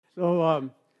So,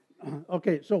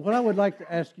 okay, so what I would like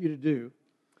to ask you to do,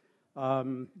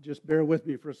 just bear with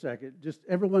me for a second. Just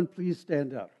everyone please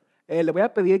stand up. Le voy a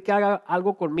pedir que haga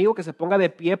algo conmigo, que se ponga de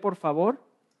pie, por favor.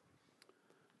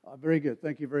 Very good.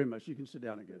 Thank you very much. You can sit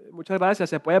down again. Muchas gracias.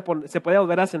 Se puede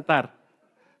volver a sentar.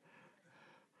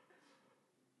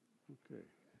 Okay.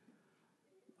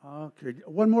 Okay.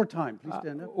 One more time. Please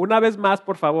stand up. Una vez más,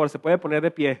 por favor, se puede poner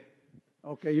de pie.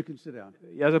 Okay, you can sit down.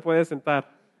 Ya se puede sentar.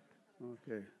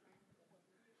 Okay.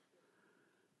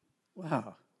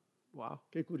 Wow. Wow.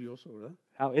 Qué curioso, ¿verdad?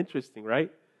 How interesting, right?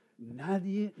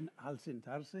 Nadie, al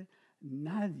sentarse,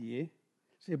 nadie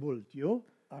se volteó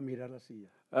a mirar la silla.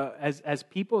 As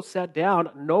people sat down,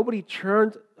 nobody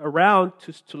turned around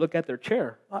to look at their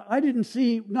chair. I didn't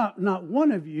see, not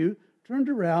one of you turned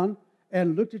around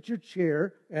and looked at your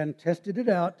chair and tested it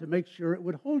out to make sure it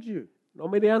would hold you. No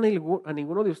miré a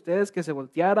ninguno de ustedes que se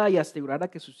volteara y asegurara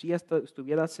que su silla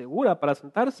estuviera segura para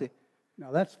sentarse.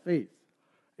 Now that's faith.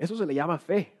 Eso se le llama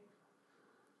fe.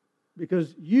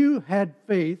 Because you had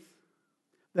faith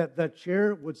that that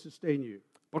chair would sustain you.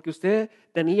 Porque usted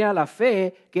tenía la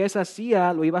fe que esa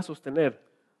silla lo iba a sostener.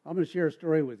 I'm going to share a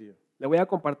story with you. Le voy a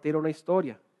compartir una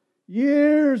historia.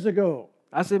 Years ago,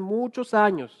 Hace muchos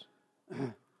años,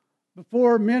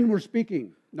 before men were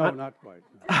speaking. No, not quite.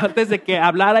 antes de que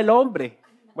hablara el hombre,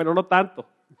 bueno, no tanto,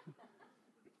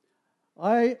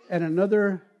 I and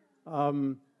another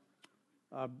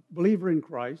believer in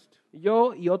Christ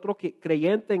yo y otro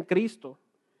creyente en Cristo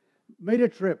made a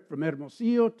trip from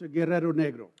Hermosillo to Guerrero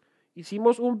Negro.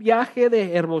 hicimos un viaje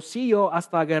de Hermosillo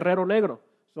hasta Guerrero Negro.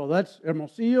 So that's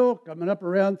Hermosillo coming up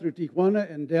around through Tijuana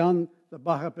and down the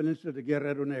Baja Peninsula to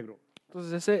Guerrero Negro.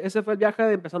 Entonces ese fue el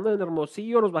viaje empezando en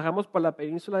Hermosillo, nos bajamos por la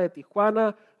península de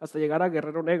Tijuana hasta llegar a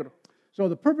Guerrero Negro. So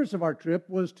the purpose of our trip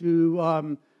was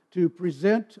to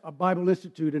present a Bible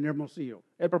Institute in Hermosillo.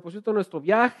 El propósito de nuestro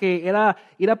viaje era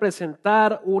ir a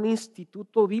presentar un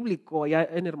instituto bíblico allá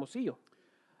en Hermosillo.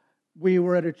 We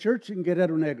were at a church in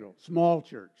Guerrero Negro, small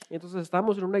church. Entonces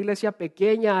estamos en una iglesia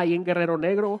pequeña ahí en Guerrero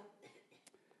Negro.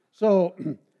 So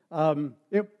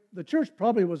the church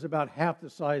probably was about half the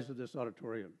size of this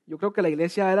auditorium. Yo creo que la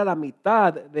iglesia era la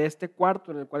mitad de este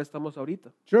cuarto en el cual estamos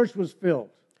ahorita. Church was filled.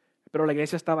 Pero la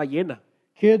iglesia estaba llena.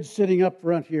 Kids sitting up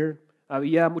front here.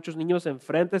 Había muchos niños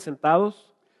enfrente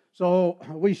sentados So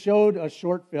we showed a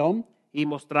short film. y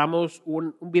mostramos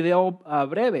un video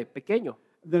breve, pequeño.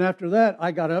 Then after that,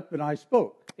 I got up and I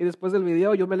spoke. Y después del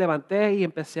video yo me levanté y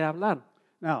empecé a hablar.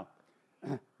 Now,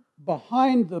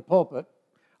 behind the pulpit,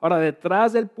 Ahora,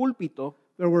 detrás del púlpito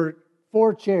there were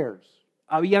 4 chairs.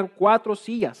 habían 4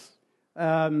 sillas.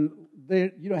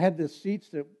 They, had the seats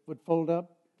that would fold up.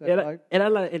 That type.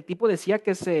 Era el tipo de silla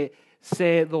que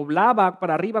se doblaba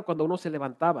para arriba cuando uno se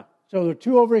levantaba. So there were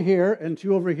 2 over here and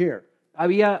 2 over here.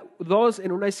 Había 2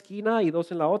 en una esquina y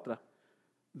 2 en la otra.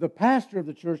 The pastor of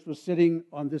the church was sitting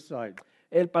on this side.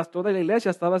 El pastor de la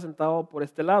iglesia estaba sentado por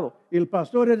este lado. El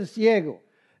pastor era ciego.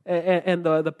 And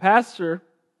the pastor,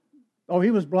 Oh, he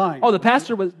was blind.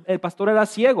 el pastor era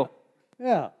ciego.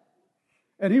 Yeah.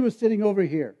 And he was sitting over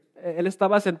here. Él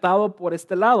estaba sentado por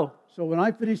este lado. So when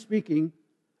I finished speaking,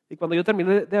 Y cuando yo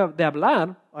terminé de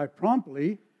hablar, I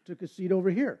promptly took a seat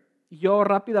over here. yo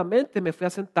rápidamente me fui a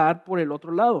sentar por el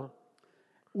otro lado.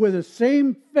 With the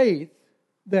same faith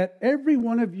that every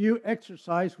one of you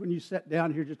exercised when you sat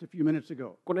down here just a few minutes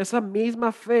ago. Con esa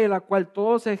misma fe la cual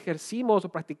todos ejercimos o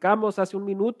practicamos hace un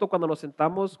minuto cuando nos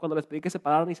sentamos, cuando les pedí que se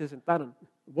pararan y se sentaran.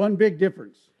 One big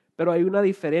difference. Pero hay una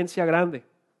diferencia grande.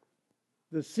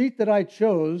 The seat that I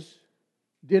chose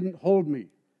didn't hold me.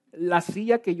 La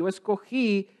silla que yo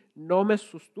escogí no me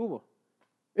sostuvo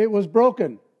It was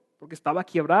broken. porque estaba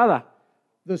quebrada.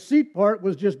 The seat part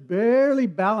was just barely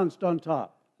balanced on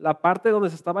top. La parte donde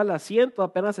estaba el asiento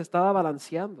apenas estaba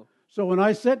balanceando. So when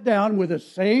I sat down with the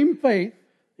same faith,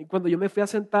 Y cuando yo me fui a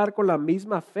sentar con la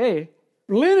misma fe,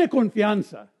 plena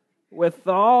confianza, with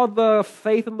all the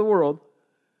faith in the world,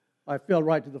 I fell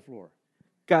right to the floor.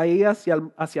 caí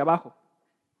hacia abajo.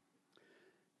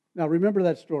 Now remember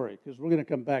that story because we're going to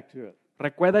come back to it.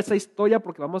 Recuerda esa historia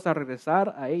porque vamos a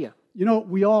regresar a ella. You know,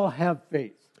 we all have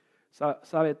faith.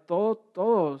 Sabe,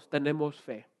 todos tenemos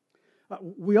fe.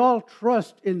 We all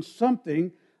trust in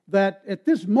something that at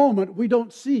this moment we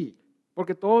don't see.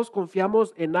 Porque todos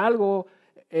confiamos en algo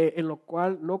en lo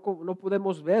cual no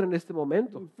podemos ver en este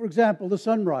momento. For example, the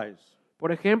sunrise.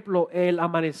 Por ejemplo, el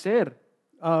amanecer.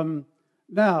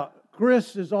 Now,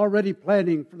 Chris is already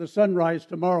planning for the sunrise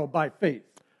tomorrow by faith.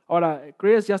 Ahora,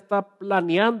 Chris ya está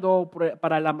planeando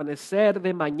para el amanecer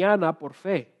de mañana por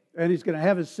fe. And he's going to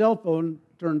have his cell phone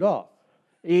turned off.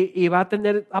 Y va a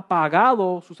tener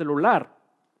apagado su celular.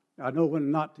 I know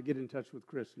when not to get in touch with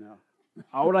Chris now.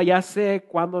 Ahora ya sé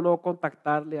cuándo no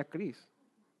contactarle a Chris.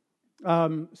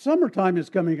 Summertime is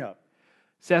coming up.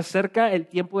 Se acerca el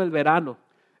tiempo del verano.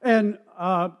 And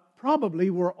probably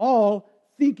we're all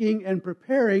thinking and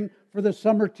preparing for the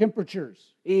summer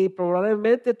temperatures. Y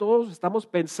probablemente todos estamos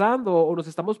pensando o nos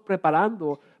estamos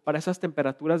preparando para esas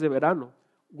temperaturas de verano.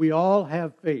 We all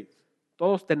have faith.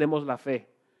 Todos tenemos la fe.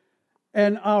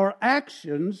 And our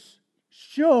actions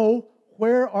show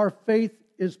where our faith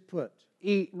is put.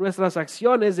 Y nuestras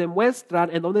acciones demuestran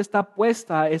en dónde está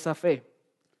puesta esa fe.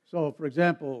 So, for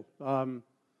example,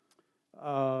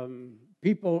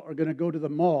 people are going to go to the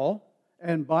mall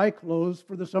and buy clothes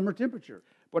for the summer temperature.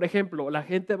 Por ejemplo, la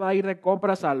gente va a ir de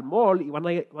compras al mall y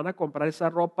van a comprar esa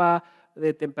ropa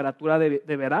de temperatura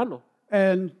de verano.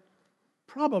 And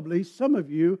probably some of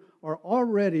you are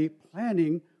already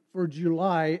planning for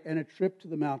July and a trip to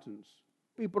the mountains.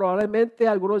 Y probablemente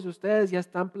algunos de ustedes ya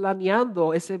están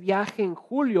planeando ese viaje en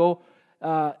julio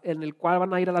en el cual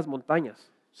van a ir a las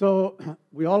montañas. So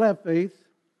we all have faith.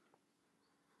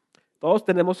 Todos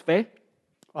tenemos fe.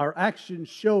 Our actions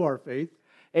show our faith.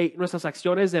 Y nuestras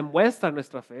acciones demuestran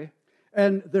nuestra fe.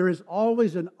 And there is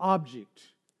always an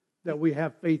object that we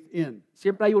have faith in.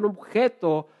 Siempre hay un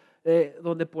objeto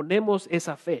donde ponemos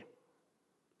esa fe.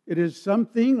 It is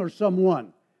something or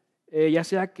someone. Ya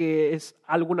sea que es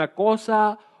alguna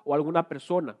cosa o alguna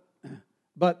persona.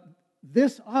 But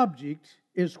this object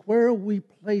is where we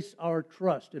place our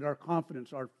trust and our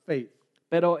confidence, our faith.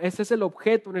 Pero ese es el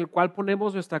objeto en el cual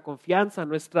ponemos nuestra confianza,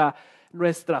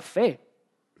 nuestra fe.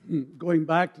 Going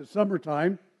back to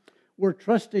summertime, we're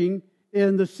trusting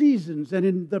in the seasons and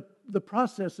in the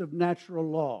process of natural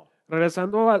law.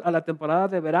 Regresando a la temporada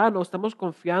de verano, estamos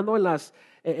confiando en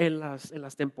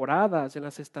las temporadas, en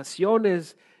las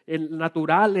estaciones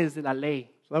naturales de la ley.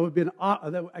 So that would be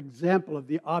an example of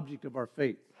the object of our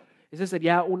faith. Ese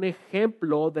sería un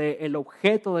ejemplo del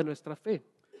objeto de nuestra fe.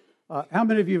 How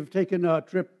many of you have taken a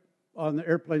trip on the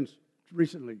airplanes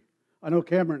recently? I know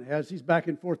Cameron has. He's back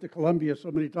and forth to Columbia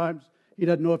so many times, he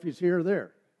doesn't know if he's here or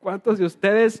there. ¿Cuántos de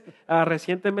ustedes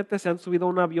recientemente se han subido a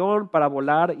un avión para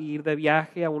volar e ir de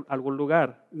viaje a algún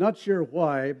lugar? Not sure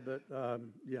why, but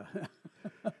yeah.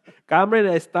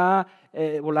 Cameron está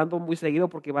volando muy seguido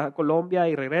porque va a Colombia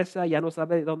y regresa, ya no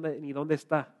sabe ni dónde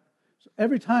está. So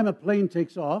every time a plane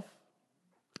takes off,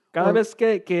 Cada vez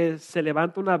que se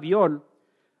levanta un avión,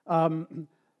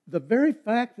 the very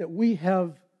fact that we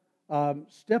have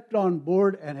stepped on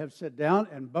board and have sat down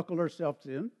and buckled ourselves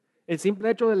in, el simple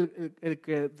hecho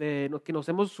que nos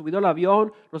hemos subido al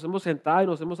avión, nos hemos sentado y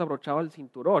nos hemos abrochado el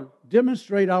cinturón,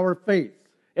 demonstrate our faith.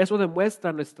 eso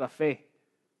demuestra nuestra fe.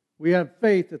 We have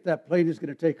faith that that plane is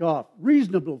going to take off.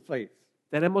 Reasonable faith.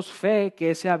 Tenemos fe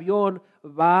que ese avión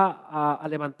va a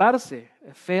levantarse,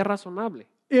 fe razonable.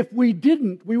 If we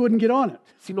didn't, we wouldn't get on it.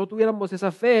 Si no tuviéramos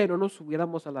esa fe, no nos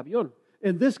subiéramos al avión.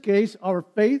 In this case, our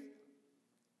faith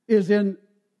is in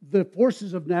the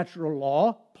forces of natural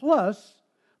law plus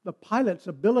the pilot's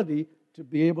ability to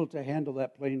be able to handle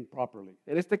that plane properly.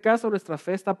 En este caso, nuestra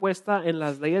fe está puesta en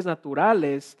las leyes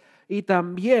naturales y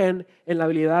también en la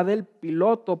habilidad del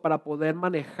piloto para poder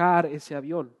manejar ese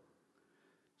avión.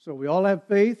 So we all have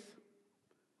faith.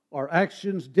 Our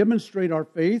actions demonstrate our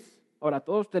faith. Ahora,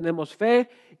 todos tenemos fe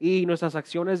y nuestras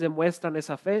acciones demuestran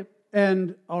esa fe.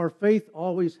 And our faith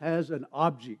always has an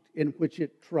object in which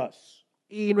it trusts.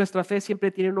 Y nuestra fe siempre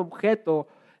tiene un objeto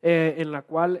en la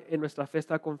cual nuestra fe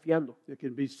está confiando. It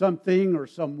can be something or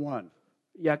someone.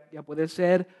 Ya puede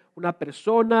ser una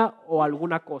persona o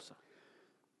alguna cosa.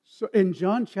 So in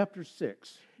John chapter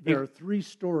 6, there are three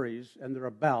stories and they're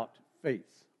about faith.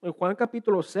 En Juan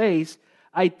capítulo 6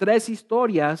 hay 3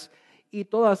 historias y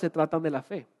todas se tratan de la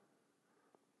fe.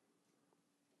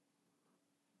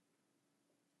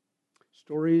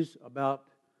 Stories about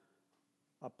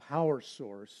a power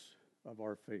source of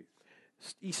our faith.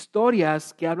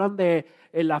 Historias que hablan de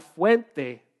la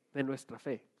fuente de nuestra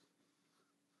fe.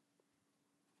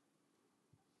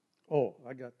 Oh,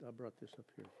 I brought this up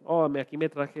here. Oh, aquí me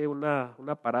traje un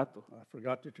aparato. I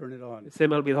forgot to turn it on. Se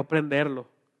me olvidó prenderlo.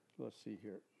 Let's see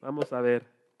here. Vamos a ver.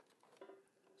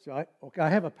 So I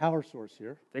have a power source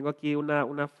here. Tengo aquí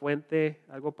una fuente,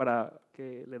 algo para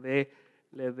que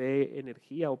le dé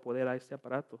energía o poder a este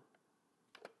aparato.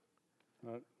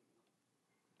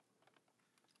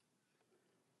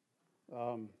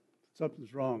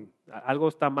 Something's wrong. Algo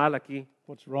está mal aquí.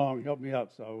 What's wrong? Help me out,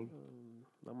 Saul.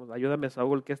 Vamos, ayúdame,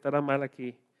 Saúl, ¿qué estará mal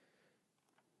aquí?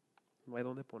 No hay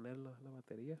dónde poner la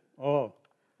batería. Oh,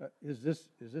 is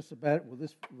this a bad? Will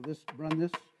this run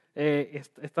this?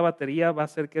 ¿Esta batería va a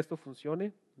hacer que esto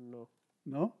funcione? No.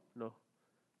 No. No.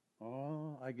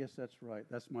 Oh, I guess that's right.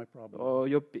 That's my problem.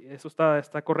 Eso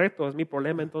está correcto, es mi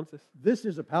problema entonces. This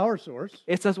is a power source,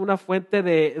 Esta es una fuente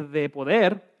de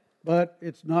poder, but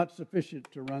it's not sufficient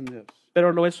to run this.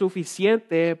 pero no es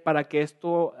suficiente para que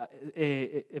esto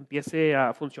empiece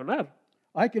a funcionar.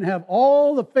 I can have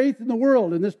all the faith in the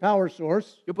world in this power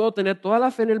source, Yo puedo tener toda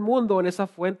la fe en el mundo en esa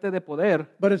fuente de poder,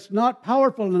 but it's not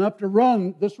powerful enough to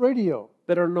run this radio.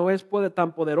 pero no es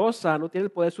tan poderosa, no tiene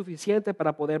el poder suficiente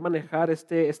para poder manejar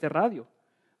este radio.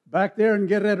 Back there in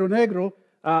Guerrero Negro,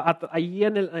 Allí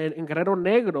en Guerrero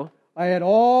Negro, I had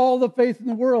all the faith in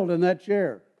the world in that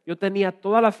chair, yo tenía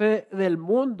toda la fe del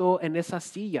mundo en esa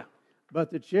silla, but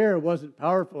the chair wasn't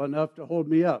powerful enough to hold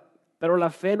me up. pero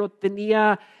la fe no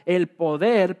tenía el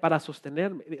poder para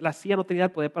sostenerme, la silla no tenía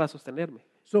el poder para sostenerme.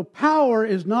 So power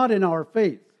is not in our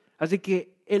faith. Así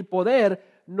que el poder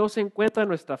no se encuentra en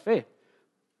nuestra fe.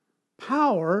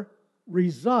 Power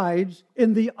resides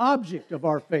in the object of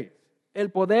our faith. El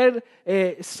poder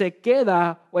se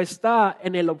queda o está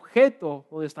en el objeto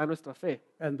donde está nuestra fe.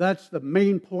 And that's the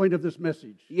main point of this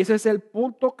message. Y ese es el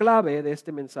punto clave de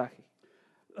este mensaje.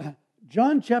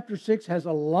 John chapter 6 has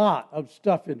a lot of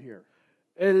stuff in here.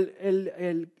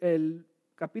 El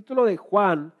capítulo de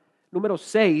Juan, número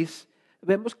 6,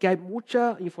 vemos que hay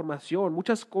mucha información,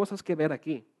 muchas cosas que ver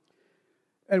aquí.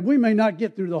 And we may not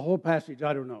get through the whole passage,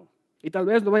 I don't know. Y tal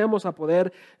vez no vayamos a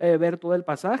poder ver todo el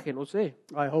pasaje, no sé.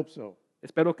 I hope so.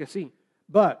 Espero que sí.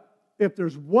 But if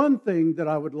there's one thing that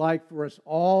I would like for us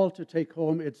all to take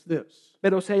home, it's this.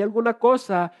 Pero si hay alguna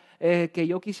cosa que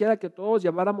yo quisiera que todos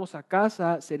lleváramos a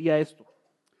casa, sería esto.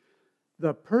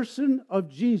 The person of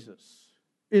Jesus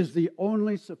is the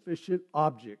only sufficient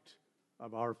object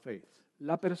of our faith.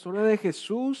 La persona de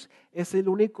Jesús es el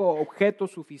único objeto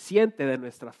suficiente de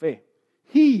nuestra fe.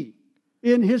 He,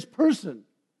 in his person,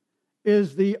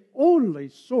 is the only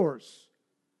source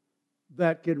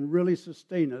that can really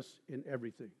sustain us in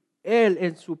everything. Él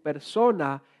en su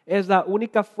persona es la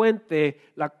única fuente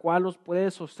la cual nos puede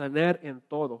sostener en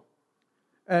todo.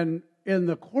 And in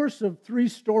the course of 3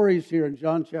 stories here in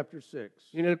John chapter 6,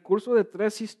 Y en el curso de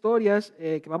 3 historias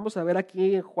que vamos a ver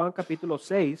aquí en Juan capítulo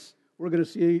 6, we're going to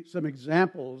see some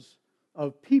examples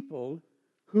of people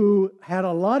who had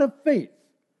a lot of faith,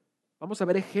 vamos a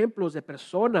ver ejemplos de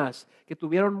personas que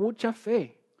tuvieron mucha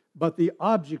fe, but the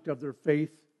object of their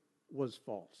faith was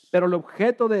false. pero el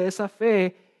objeto de esa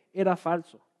fe era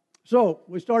falso. So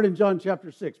we start in John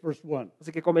chapter 6, verse 1.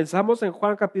 Así que comenzamos en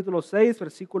Juan capítulo 6,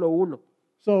 versículo 1.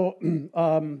 So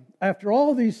after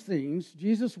all these things,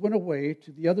 Jesus went away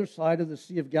to the other side of the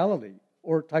Sea of Galilee,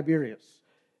 or Tiberias.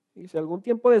 Dice, algún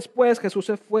tiempo después Jesús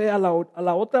se fue a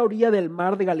la otra orilla del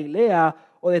mar de Galilea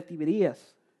o de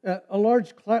Tiberías. A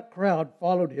large crowd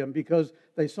followed him because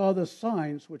they saw the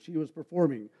signs which he was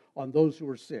performing on those who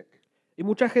were sick. Y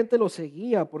mucha gente lo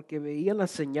seguía porque veían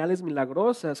las señales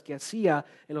milagrosas que hacía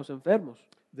en los enfermos.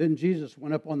 Then Jesus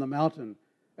went up on the mountain,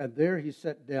 and there he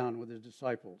sat down with his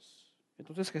disciples.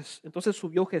 Entonces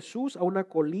subió Jesús a una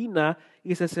colina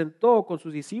y se sentó con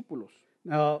sus discípulos.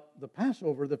 Now, the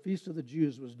Passover, the feast of the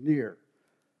Jews, was near.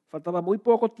 Faltaba muy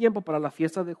poco tiempo para la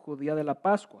fiesta judía de la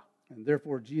Pascua. And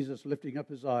therefore, Jesus, lifting up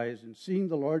his eyes and seeing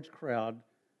the large crowd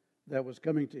that was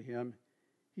coming to him,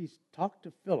 he talked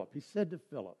to Philip. He said to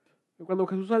Philip, Y cuando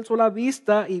Jesús alzó la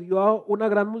vista y vio a una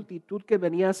gran multitud que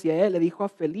venía hacia él, le dijo a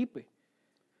Felipe,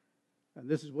 and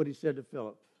this is what he said to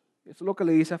Philip, eso es lo que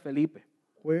le dice a Felipe,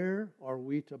 where are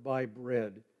we to buy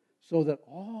bread so that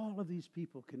all of these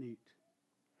people can eat?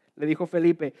 le dijo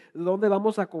Felipe, ¿dónde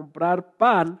vamos a comprar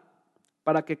pan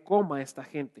para que coma esta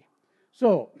gente?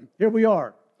 So, here we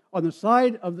are on the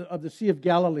side of the Sea of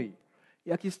Galilee.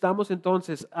 Y aquí estamos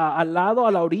entonces, al lado,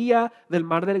 a la orilla del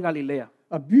mar de Galilea,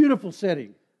 A beautiful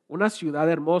setting. una ciudad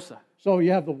hermosa. So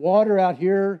you have the water out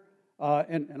here,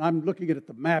 and I'm looking at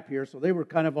the map here. So they were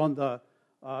kind of on the,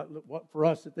 for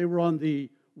us, they were on the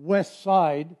west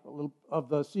side of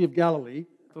the Sea of Galilee.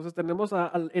 Entonces tenemos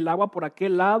el agua por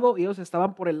aquel lado y ellos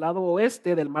estaban por el lado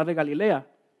oeste del mar de Galilea.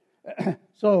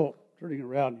 So, turning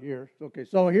around here. Okay,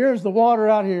 so here's the water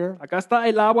out here, Acá está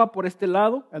el agua por este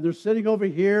lado. and they're sitting over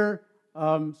here,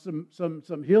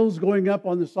 some hills going up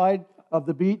on the side of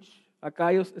the beach.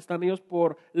 Acá están ellos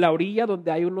por la orilla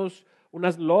donde hay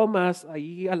unas lomas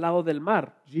ahí al lado del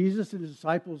mar. Jesus and his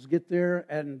disciples get there,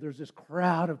 and there's this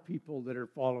crowd of people that are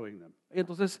following them. Y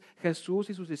entonces Jesús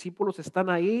y sus discípulos están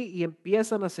ahí y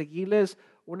empiezan a seguirles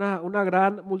una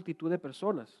gran multitud de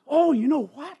personas. Oh, you know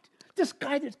what? this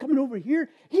guy that's coming over here,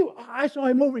 I saw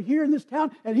him over here in this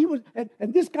town,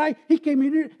 and this guy, he came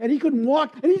in here, and he couldn't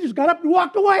walk, and he just got up and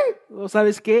walked away. ¿No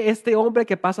sabes qué? Este hombre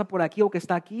que pasa por aquí o que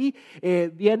está aquí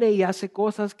viene y hace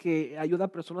cosas que ayuda a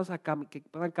personas que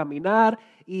puedan caminar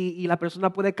y la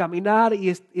persona puede caminar y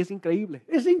es increíble.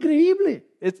 Es increíble.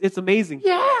 It's amazing.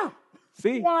 Yeah.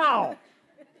 Sí. Wow.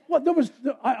 Well,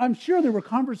 I'm sure there were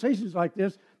conversations like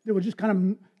this that were just kind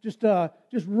of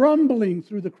just rumbling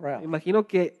through the crowd. Imagino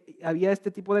que había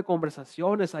este tipo de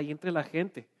conversaciones ahí entre la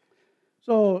gente.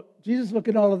 So Jesus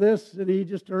looking at all of this, and he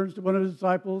just turns to one of his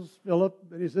disciples, Philip,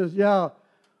 and he says, "Yeah,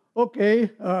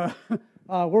 okay, where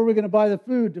are we going to buy the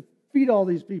food to feed all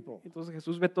these people?" Entonces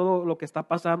Jesús ve todo lo que está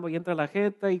pasando y entre la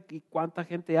gente y cuánta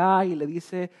gente hay y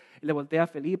le voltea a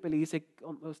Felipe y le dice,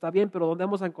 está bien, pero ¿dónde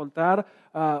vamos a encontrar,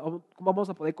 cómo vamos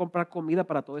a poder comprar comida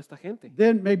para toda esta gente?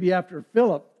 Then maybe after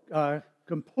Philip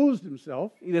composed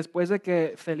himself, Y después de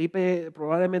que Felipe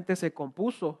probablemente se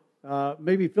compuso,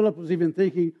 maybe Philip was even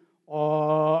thinking,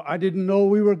 I didn't know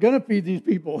we were going to feed these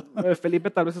people. Felipe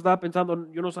tal vez estaba pensando,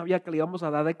 yo no sabía que le íbamos a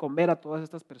dar de comer a todas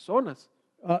estas personas.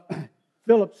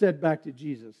 Philip said back to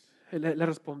Jesus, Le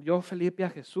respondió Felipe a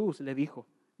Jesús, le dijo,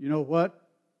 "You know what?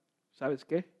 ¿sabes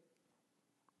qué?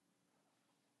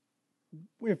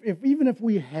 Even if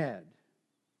we had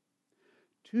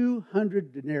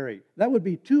 200 denarii, that would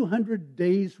be 200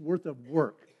 days worth of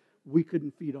work. We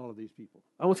couldn't feed all of these people."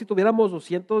 Aun si tuviéramos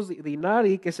 200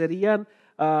 dinari, que serían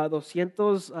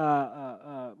 200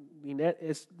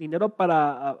 dinero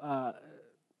para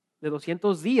de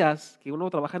 200 días, que uno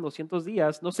trabaja en 200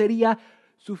 días, no sería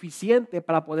suficiente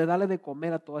para poder darle de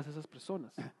comer a todas esas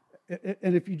personas.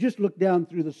 And if you just look down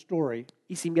through the story,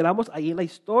 Y si miramos ahí en la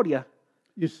historia,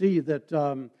 you see that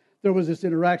there was this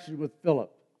interaction with Philip.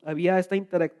 había esta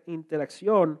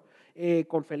interacción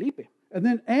con Felipe. And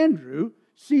then Andrew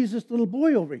sees this little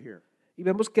boy over here. Y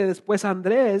vemos que después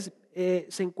Andrés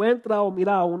se encuentra o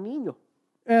mira a un niño.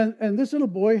 And this little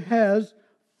boy has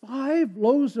 5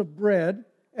 loaves of bread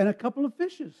and a couple of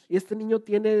fishes. Y este niño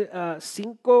tiene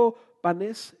 5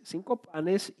 panes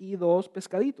y 2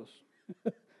 pescaditos.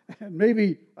 And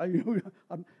maybe, I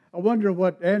wonder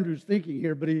what Andrew's thinking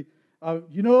here, but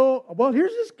well,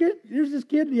 here's this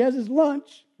kid, and he has his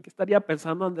lunch. ¿Qué estaría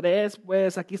pensando Andrés?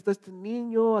 Pues aquí está este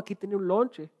niño, aquí tiene un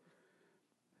lonche.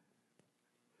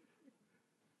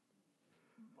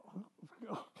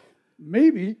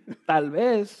 Maybe. Tal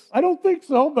vez. I don't think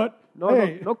so, but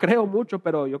No creo mucho,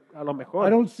 pero yo a lo I mejor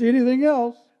don't see anything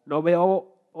else. no veo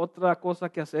otra cosa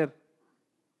que hacer.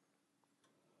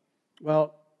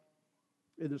 Well,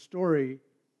 in the story,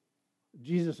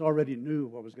 Jesus already knew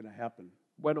what was going to happen.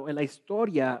 Bueno, en la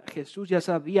historia Jesús ya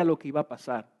sabía lo que iba a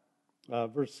pasar.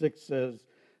 Verse 6 says,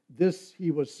 "This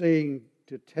he was saying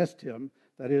to test him,"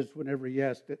 that is, whenever he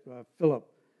asked Philip,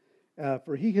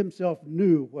 "for he himself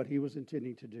knew what he was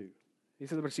intending to do."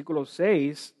 Dice el versículo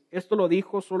 6, esto lo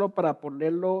dijo solo para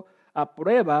ponerlo a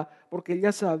prueba, porque él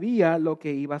ya sabía lo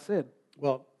que iba a hacer.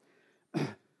 Well,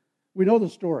 we know the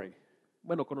story.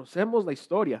 Bueno, conocemos la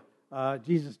historia.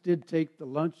 Jesus did take the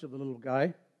lunch of the little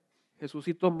guy. Jesús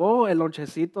sí tomó el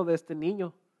lonchecito de este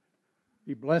niño,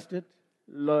 He blessed it,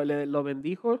 lo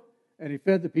bendijo and he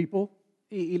fed the people,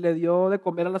 y le dio de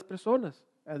comer a las personas.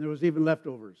 and there was even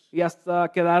leftovers. Y hasta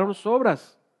quedaron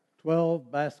sobras, 12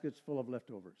 baskets full of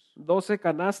leftovers. 12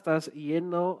 canastas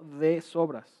lleno de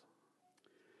sobras.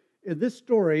 In this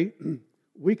story,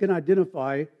 we can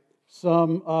identify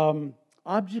some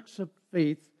objects of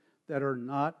faith that are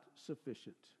not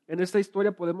sufficient. En esta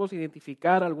historia podemos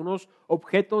identificar algunos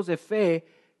objetos de fe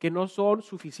que no son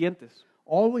suficientes.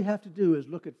 All we have to do is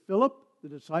look at Philip, the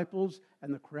disciples,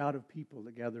 and the crowd of people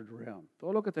that gathered around.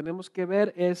 Todo lo que tenemos que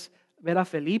ver es ver a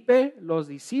Felipe, los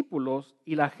discípulos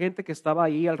y la gente que estaba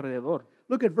ahí alrededor.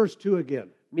 Look at verse 2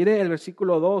 again. Mire el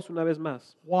versículo 2 una vez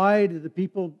más. Why did the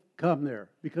people come there?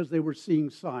 Because they were seeing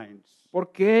signs.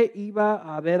 ¿Por qué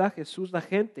iba a ver a Jesús la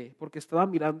gente? Porque estaba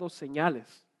mirando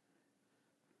señales.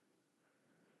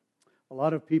 A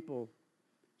lot of people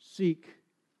seek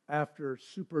after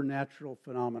supernatural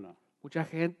phenomena. Mucha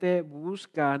gente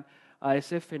busca a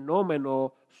ese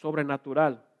fenómeno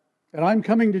sobrenatural. And I'm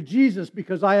coming to Jesus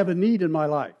because I have a need in my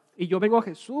life. Y yo vengo a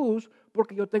Jesús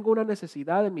porque yo tengo una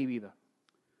necesidad en mi vida.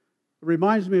 It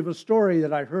reminds me of a story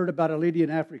that I heard about a lady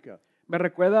in Africa. Me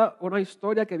recuerda una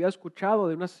historia que había escuchado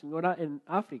de una señora en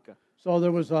África. So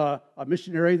there was a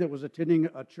missionary that was attending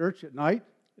a church at night.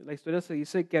 En la historia se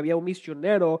dice que había un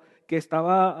misionero que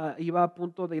iba a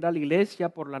punto de ir a la iglesia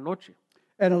por la noche.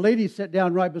 And a lady sat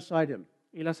down right beside him.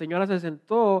 Y la señora se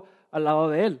sentó al lado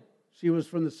de él. She was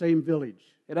from the same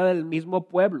village. Era del mismo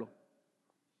pueblo.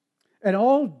 And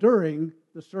all during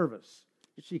the service,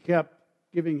 she kept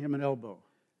giving him an elbow.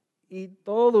 Y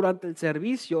todo durante el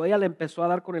servicio, ella le empezó a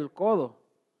dar con el codo.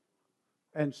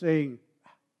 And saying,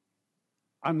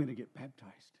 I'm going to get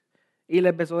baptized. Y le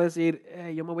empezó a decir,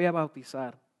 yo me voy a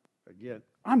bautizar. Again,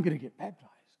 I'm going to get baptized.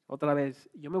 Otra vez,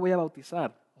 yo me voy a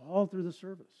bautizar. All through the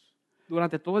service.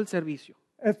 Durante todo el servicio.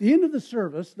 At the end of the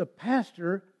service, the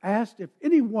pastor asked if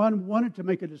anyone wanted to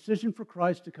make a decision for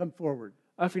Christ to come forward.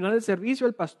 Al final del servicio,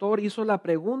 el pastor hizo la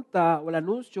pregunta o el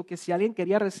anuncio que si alguien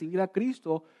quería recibir a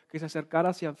Cristo, que se acercara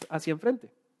hacia enfrente.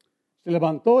 Se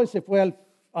levantó y se fue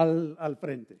al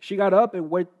frente. She got up and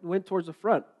went towards the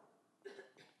front.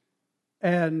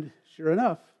 And sure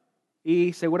enough,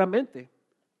 Y seguramente,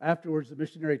 afterwards the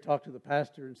missionary talked to the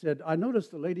pastor and said, I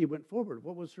noticed the lady went forward.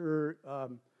 What was her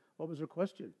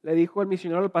question? le dijo el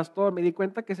misionero al pastor, me di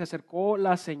cuenta que se acercó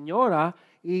la señora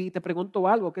y te preguntó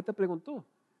algo. ¿Qué te preguntó?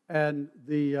 And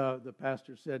the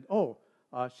pastor said,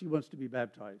 she wants to be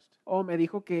baptized. Oh, me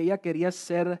dijo que ella quería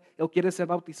ser o quiere ser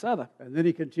bautizada. And then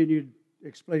he continued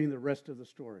explaining the rest of the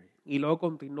story. Y luego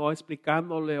continuó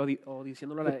explicándole o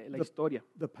diciéndole la historia.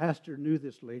 The pastor knew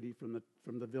this lady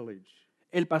from the village.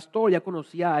 El pastor ya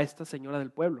conocía a esta señora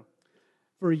del pueblo.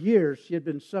 For years, she had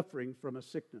been suffering from a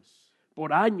sickness.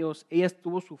 Por años ella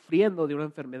estuvo sufriendo de una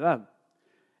enfermedad.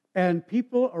 And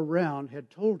people around had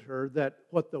told her that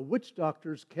what the witch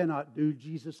doctors cannot do,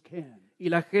 Jesus can. Y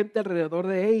la gente alrededor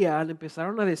de ella le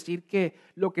empezaron a decir que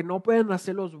lo que no pueden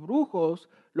hacer los brujos,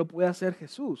 lo puede hacer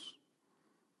Jesús.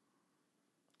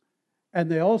 And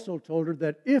they also told her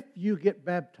that if you get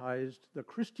baptized, the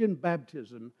Christian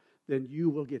baptism, then you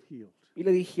will get healed. Y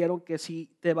le dijeron que si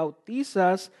te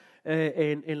bautizas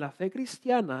en la fe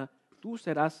cristiana, tú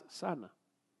serás sana.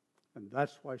 And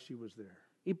that's why she was there.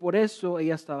 Y por eso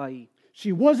ella estaba ahí.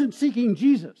 She wasn't seeking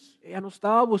Jesus. Ella no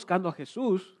estaba buscando a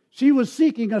Jesús. She was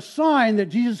seeking a sign that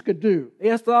Jesus could do.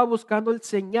 Ella estaba buscando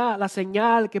la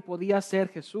señal que podía hacer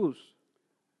Jesús.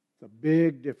 It's a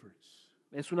big difference.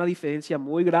 Es una diferencia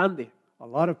muy grande. A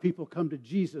lot of people come to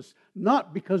Jesus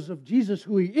not because of Jesus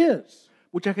who he is,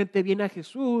 Mucha gente viene a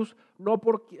Jesús no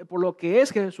por lo que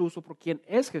es Jesús o por quien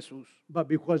es Jesús, but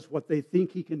because what they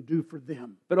think he can do for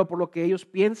them. pero por lo que ellos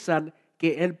piensan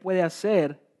que Él puede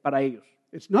hacer para ellos.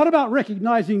 It's not about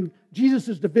recognizing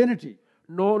Jesus' divinity,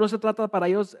 No se trata para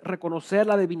ellos reconocer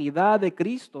la divinidad de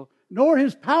Cristo, nor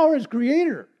his power as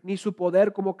creator. ni su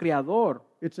poder como creador.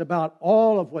 It's about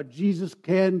all of what Jesus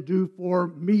can do for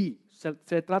me.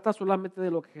 Se trata solamente de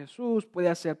lo que Jesús puede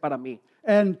hacer para mí.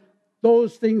 And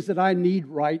those things that I need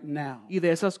right now. Y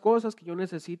de esas cosas que yo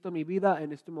necesito en mi vida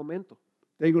en este momento.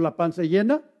 Tengo la panza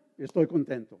llena, estoy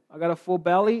contento. I got a full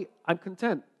belly, I'm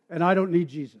content. And I don't need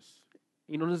Jesus.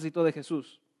 Y no necesito de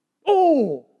Jesús.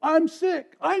 Oh, I'm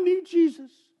sick. I need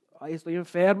Jesus. Ay, estoy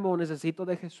enfermo, necesito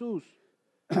de Jesús.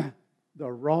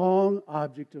 The wrong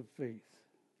object of faith.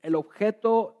 El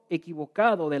objeto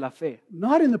equivocado de la fe.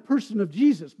 Not in the person of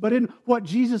Jesus, but in what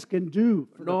Jesus can do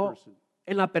for the No person.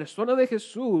 en la persona de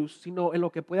Jesús, sino en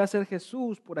lo que puede hacer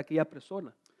Jesús por aquella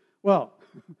persona. Well,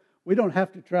 we don't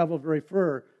have to travel very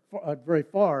far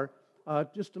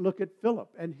just to look at Philip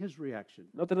and his reaction.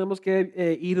 No tenemos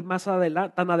que ir más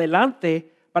tan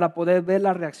adelante para poder ver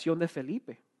la reacción de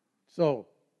Felipe. So,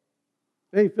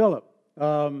 hey, Philip,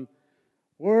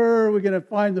 where are we going to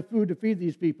find the food to feed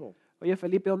these people? Oye,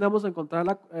 Felipe, ¿dónde vamos a encontrar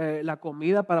la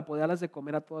comida para poder darles de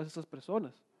comer a todas esas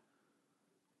personas?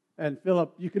 And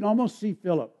Philip, you can almost see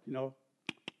Philip,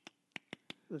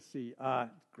 Let's see,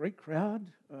 great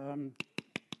crowd,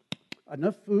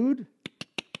 enough food,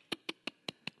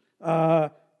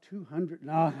 200,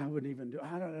 no, I wouldn't even do,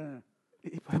 I don't know.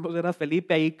 Y podemos ver a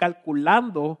Felipe ahí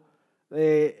calculando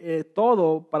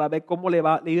todo para ver cómo le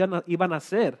iban a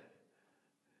hacer.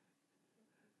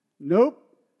 Nope,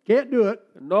 can't do it.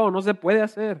 No se puede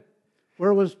hacer.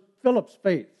 Where was Philip's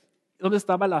faith? ¿Dónde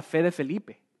estaba la fe de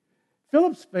Felipe?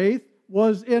 Philip's faith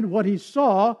was in what he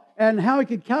saw and how he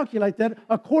could calculate that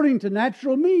according to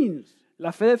natural means.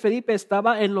 La fe de Felipe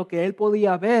estaba en lo que él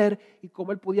podía ver y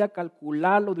cómo él podía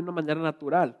calcularlo de una manera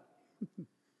natural.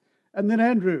 And then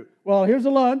Andrew, well, here's a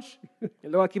lunch. Y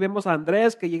luego aquí vemos a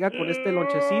Andrés que llega con este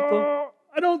lonchecito.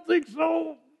 I don't think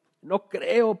so. No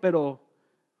creo, pero...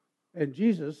 And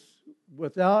Jesus,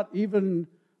 without even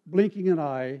blinking an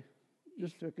eye,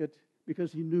 just took it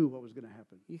because he knew what was going to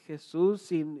happen. Y Jesús,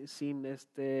 sin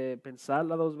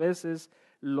pensarla dos veces,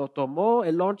 lo tomó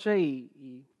el lonche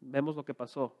y vemos lo que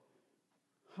pasó.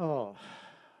 Oh.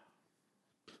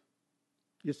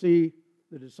 You see,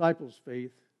 the disciples'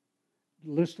 faith,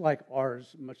 just like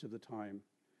ours much of the time,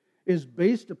 is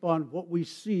based upon what we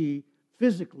see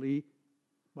physically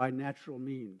by natural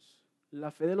means.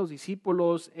 La fe de los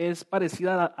discípulos es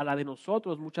parecida a la de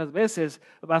nosotros muchas veces,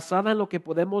 basada en lo que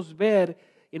podemos ver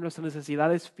en nuestras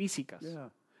necesidades físicas. Yeah.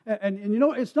 And you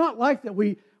know, it's not like that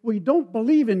we don't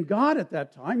believe in God at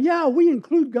that time. Yeah, we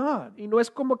include God. Y no es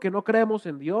como que no creemos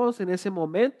en Dios en ese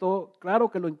momento, claro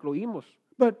que lo incluimos.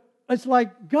 But it's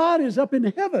like God is up in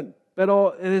heaven.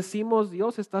 Pero decimos,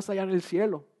 Dios, estás allá en el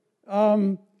cielo.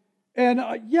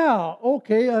 Yeah,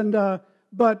 okay,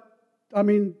 but I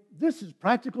mean, this is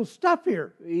practical stuff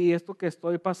here. Y esto que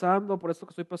estoy pasando, por esto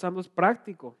que estoy pasando es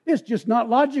práctico. It's just not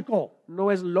logical.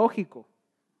 No es lógico.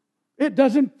 It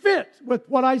doesn't fit with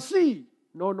what I see.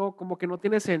 No, como que no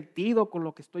tiene sentido con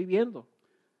lo que estoy viendo.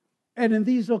 And in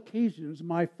these occasions,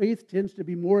 my faith tends to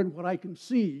be more in what I can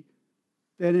see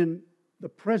than in the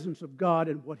presence of God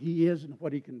and what He is and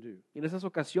what He can do. Y en esas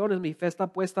ocasiones mi fe está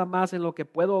puesta más en lo que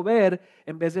puedo ver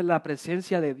en vez de la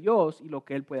presencia de Dios y lo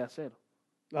que Él puede hacer.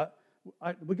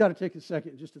 We got to take a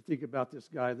second just to think about this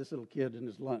guy, this little kid and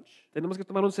his lunch. Tenemos que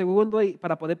tomar un segundo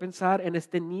para poder pensar en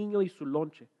este niño y su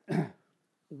lonche.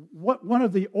 One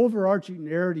of the overarching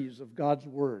narratives of God's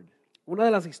Word Una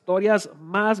de las historias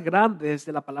más grandes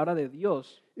de la palabra de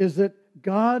Dios is that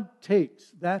God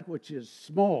takes that which is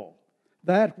small,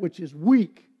 that which is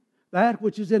weak, that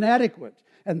which is inadequate,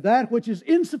 and that which is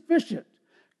insufficient.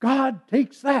 God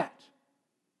takes that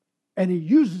and He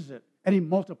uses it and He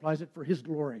multiplies it for His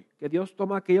glory. que Dios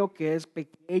toma aquello que es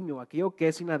pequeño, aquello que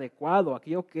es inadecuado,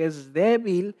 aquello que es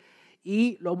débil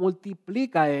y lo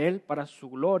multiplica a Él para su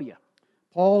gloria.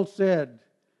 Paul said,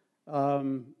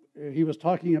 he was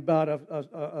talking about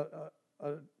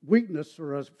a weakness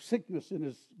or a sickness in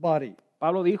his body.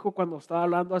 Pablo dijo cuando estaba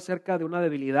hablando acerca de una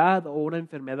debilidad o una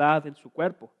enfermedad en su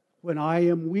cuerpo. When I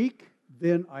am weak,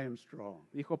 then I am strong.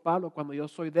 Dijo Pablo, cuando yo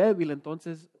soy débil,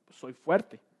 entonces soy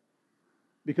fuerte.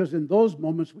 Because in those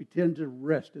moments we tend to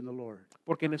rest in the Lord.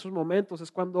 Porque en esos momentos es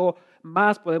cuando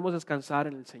más podemos descansar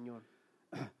en el Señor.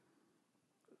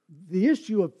 The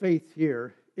issue of faith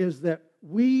here is that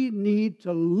we need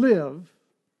to live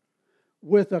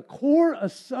with a core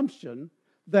assumption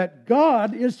that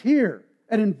God is here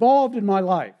and involved in my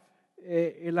life.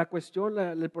 La cuestión,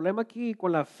 el problema aquí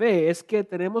con la fe es que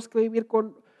tenemos que vivir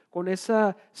con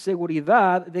esa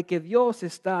seguridad de que Dios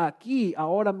está aquí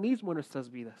ahora mismo en nuestras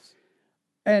vidas.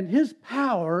 And His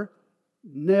power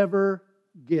never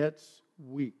gets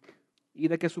weak. Y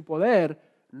de que su poder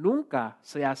nunca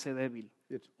se hace débil.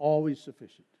 It's always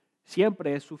sufficient.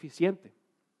 Siempre es suficiente.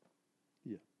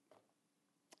 Yeah.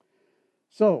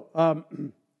 So,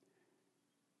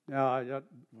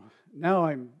 now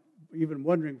I'm even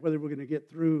wondering whether we're going to get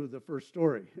through the first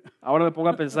story. Ahora me pongo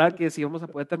a pensar que si vamos a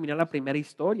poder terminar la primera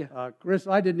historia. Chris,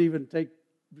 I didn't even take,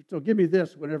 so give me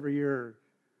this whenever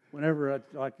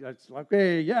it's like,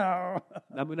 okay, yeah.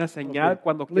 Dame una señal Okay,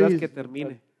 cuando please. quieras que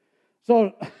termine.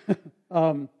 So,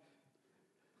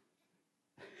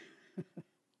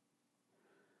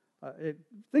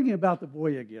 thinking about the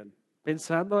boy again,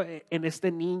 Pensando en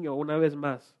este niño una vez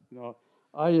más. you know,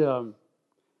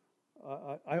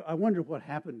 I wonder what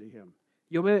happened to him.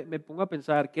 Yo me pongo a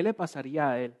pensar, ¿qué le pasaría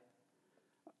a él?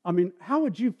 I mean, how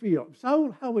would you feel?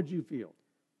 Saul, how would you feel?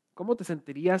 ¿Cómo te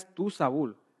sentirías tú,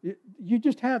 Saúl? You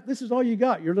just have, this is all you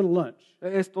got, your little lunch.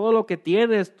 Es todo lo que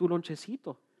tienes, tu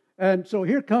lonchecito. And so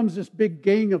here comes this big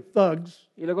gang of thugs.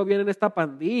 Y luego viene esta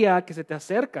pandilla que se te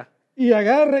acerca Y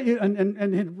agarra,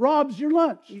 and it robs your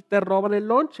lunch. y te roban el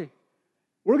lonche.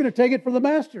 We're going to take it for the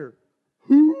master.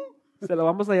 Se lo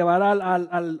vamos a llevar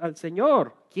al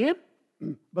Señor. ¿Quién?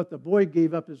 But the boy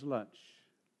gave up his lunch.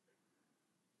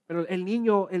 Pero el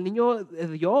niño él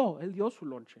dio su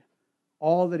lonche.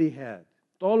 All that he had.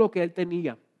 Todo lo que él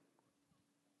tenía.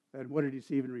 And what did he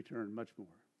receive in return? Much more.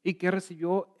 ¿Y qué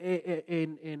recibió?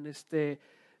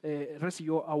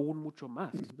 Recibió aún mucho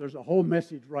más. There's a whole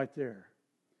message right there.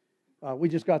 We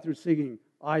just got through singing,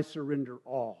 I surrender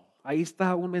all. Ahí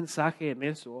está un mensaje en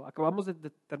eso. Acabamos de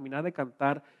terminar de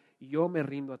cantar, yo me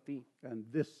rindo a ti. And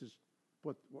this is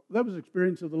that was the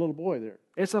experience of the little boy there.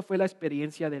 Esa fue la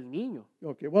experiencia del niño.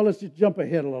 Okay, well, let's just jump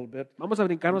ahead a little bit. Vamos a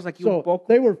brincarnos aquí un So poco.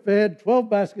 they were fed, 12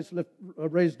 baskets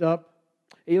raised up.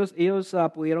 Ellos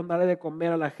pudieron darle de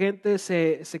comer a la gente,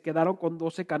 se quedaron con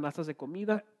 12 canastas de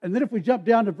comida. And then if we jump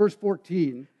down to verse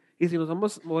 14, Y si nos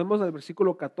movemos al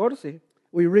versículo 14,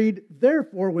 we read,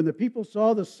 therefore, when the people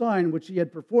saw the sign which he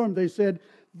had performed, they said,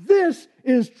 this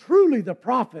is truly the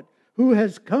prophet who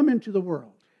has come into the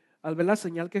world. al ver la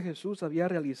señal que Jesús había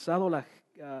realizado,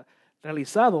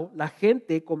 la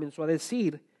gente comenzó a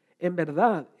decir, en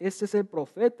verdad, este es el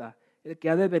profeta, el que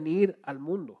ha de venir al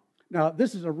mundo. Now,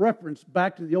 this is a reference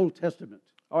back to the Old Testament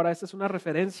Ahora, esta es una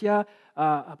referencia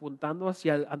apuntando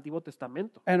hacia el Antiguo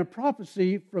Testamento. and a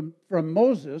prophecy from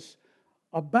Moses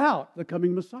about the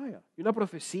coming Messiah. Y una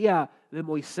profecía de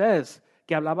Moisés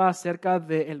que hablaba acerca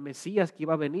del Mesías que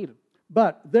iba a venir.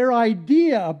 But their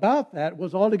idea about that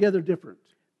was altogether different.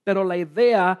 Pero la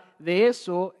idea de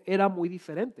eso era muy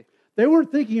diferente. They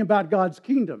weren't thinking about God's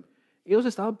kingdom. Ellos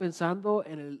estaban pensando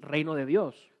en el reino de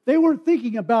Dios. They weren't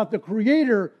thinking about the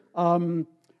Creator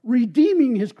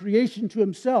redeeming His creation to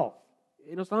Himself.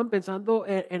 Ellos estaban pensando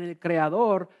en el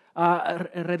Creador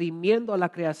redimiendo a la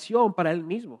creación para Él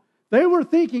mismo. They were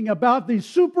thinking about the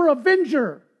super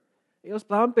avenger. Ellos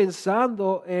estaban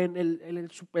pensando en el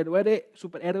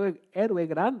superhéroe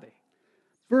grande.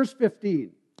 Verse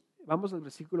 15. Vamos al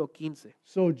versículo 15.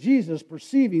 So Jesus,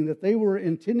 perceiving that they were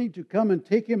intending to come and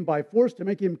take him by force to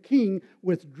make him king,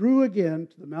 withdrew again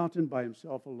to the mountain by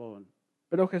himself alone.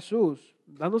 Pero Jesús,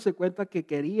 dándose cuenta que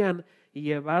querían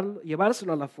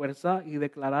llevárselo a la fuerza y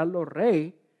declararlo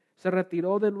rey, se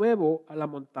retiró de nuevo a la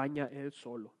montaña él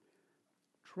solo.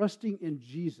 Trusting in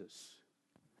Jesus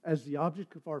as the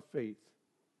object of our faith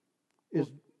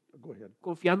is, go ahead,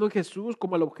 Confiando en Jesús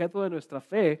como el objeto de nuestra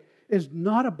fe, is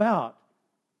not about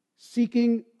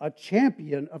seeking a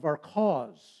champion of our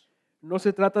cause. no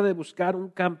se trata de buscar un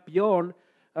campeón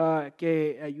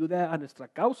que ayude a nuestra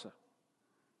causa.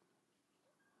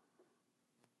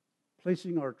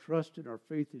 Placing our trust and our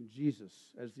faith in Jesus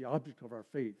as the object of our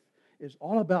faith is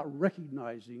all about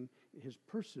recognizing His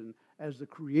person as the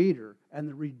creator and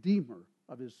the redeemer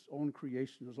of His own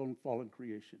creation, His own fallen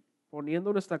creation.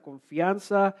 Poniendo nuestra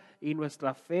confianza y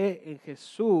nuestra fe en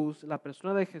Jesús, la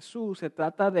persona de Jesús, se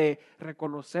trata de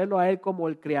reconocerlo a Él como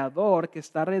el Creador que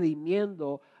está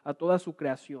redimiendo a toda su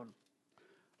creación.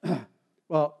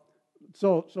 Well,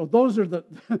 so those are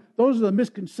the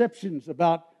misconceptions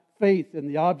about faith and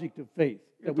the object of faith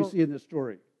that we see in this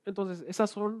story. Entonces,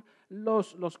 esos son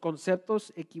los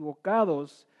conceptos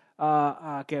equivocados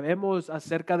que vemos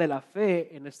acerca de la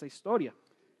fe en esta historia.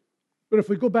 But if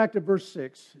we go back to verse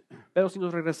 6, Pero si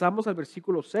nos regresamos al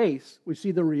versículo 6, we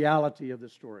see the reality of the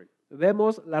story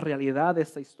vemos la realidad de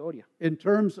esta historia. in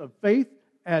terms of faith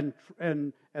and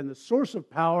the source of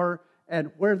power and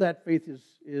where that faith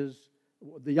is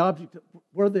the object,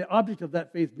 where the object of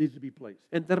that faith needs to be placed.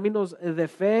 En términos de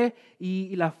fe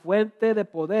y la fuente de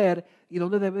poder y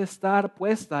dónde debe estar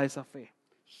puesta esa fe.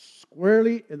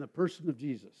 Squarely in the person of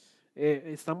Jesus.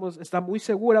 Está muy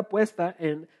segura puesta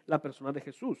en la persona de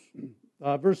Jesús.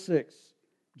 Verse 6,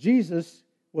 Jesus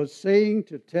was saying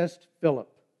to test Philip,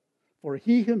 for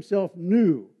he himself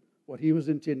knew what he was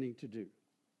intending to do.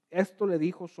 Esto le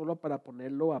dijo solo para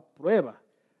ponerlo a prueba,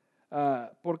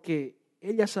 porque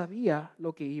ella sabía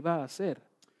lo que iba a hacer.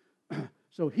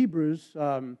 So Hebrews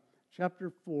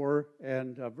chapter 4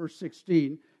 and verse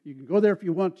 16, you can go there if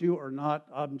you want to or not.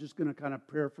 I'm just going to kind of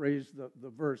paraphrase the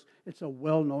verse. It's a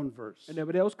well-known verse. En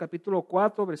Hebreos capítulo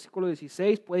 4, versículo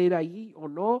 16, puede ir ahí o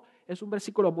no, es un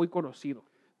versículo muy conocido.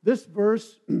 This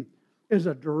verse is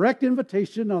a direct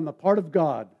invitation on the part of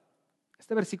God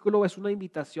Este versículo es una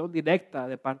invitación directa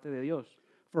de parte de Dios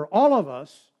for all of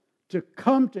us to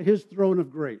come to His throne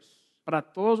of grace. para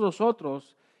todos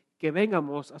nosotros que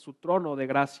vengamos a su trono de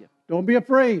gracia. Don't be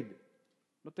afraid.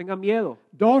 No tenga miedo,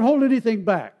 Don't hold anything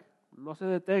back. no se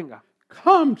detenga.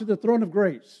 Come to the throne of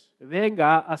grace.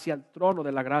 Venga hacia el trono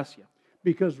de la gracia.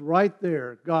 Because right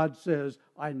there, God says,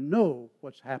 I know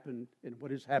what's happened and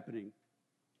what is happening.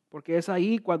 Porque es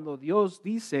ahí cuando Dios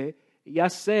dice, ya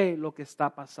sé lo que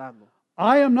está pasando.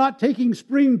 I am not taking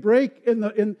spring break in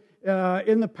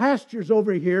the pastures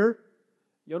over here.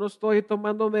 Yo no estoy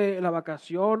tomándome la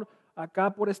vacación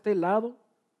acá por este lado.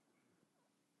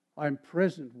 I'm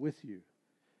present with you.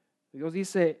 Dios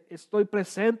dice, estoy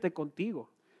presente contigo.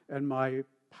 And my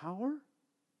power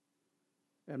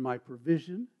and my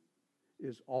provision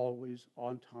is always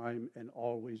on time and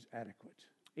always adequate.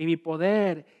 Y mi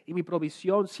poder y mi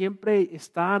provisión siempre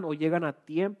están o llegan a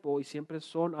tiempo y siempre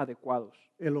son adecuados.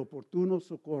 El oportuno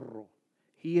socorro.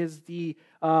 He is the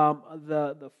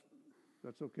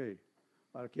That's okay.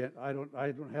 I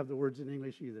don't have the words in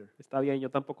English either. Está bien, yo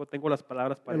tampoco tengo las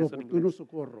palabras para El eso en oportuno inglés.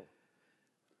 socorro.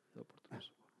 El oportuno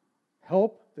socorro.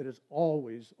 Help that is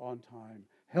always on time.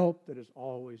 Help that is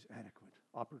always adequate,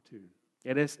 opportune.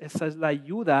 Esa es la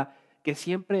ayuda que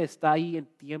siempre está ahí en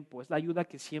tiempo. Es la ayuda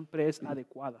que siempre es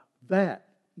adecuada. That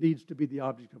needs to be the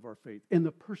object of our faith in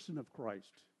the person of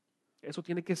Christ. Eso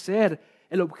tiene que ser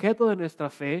el objeto de nuestra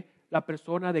fe, la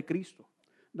persona de Cristo.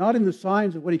 Not in the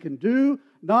signs of what He can do,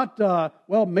 not,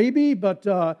 well, maybe, but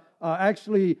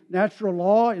actually natural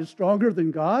law is stronger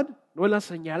than God. No en las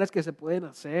señales que se pueden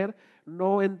hacer,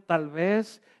 no en tal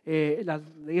vez las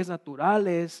leyes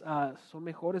naturales son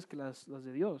mejores que las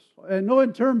de Dios. And no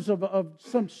in terms of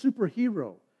some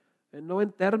superhero. No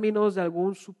en términos de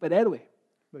algún superhéroe.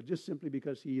 but just simply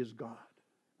because He is God.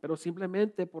 pero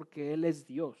simplemente porque Él es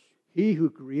Dios. He who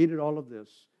created all of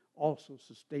this also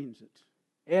sustains it.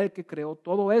 Él que creó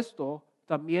todo esto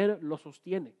también lo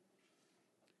sostiene.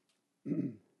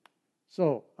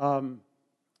 So,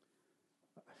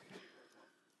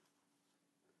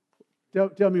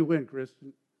 tell me when, Chris.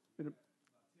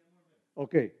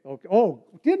 Okay. Oh,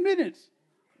 10 minutes.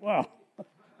 Wow.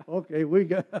 Okay, we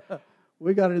got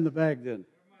it in the bag then.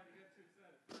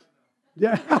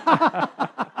 Yeah.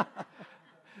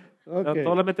 Okay.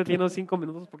 Solamente tiene 5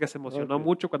 minutos porque se emocionó Okay.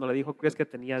 mucho cuando le dijo Chris que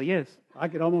tenía 10. I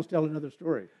could almost tell another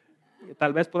story.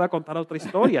 Tal vez pueda contar otra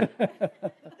historia.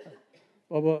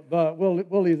 But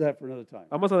we'll leave that for another time.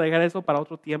 Vamos a dejar eso para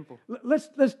otro tiempo. Let's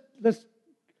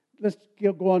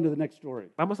go on to the next story.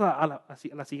 Vamos a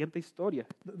la siguiente historia.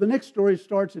 The next story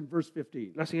starts in verse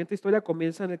 15 La siguiente historia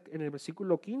comienza en el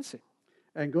versículo 15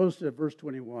 and goes to verse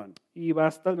 21. y va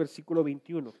hasta el versículo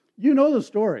 21. You know the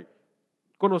story.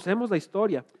 Conocemos la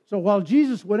historia. So while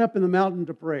Jesus went up in the mountain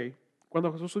to pray, Cuando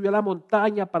Jesús subió a la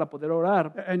montaña para poder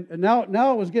orar and now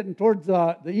it was getting towards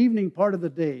the evening part of the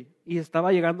day. y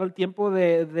estaba llegando el tiempo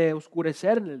de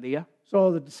oscurecer en el día,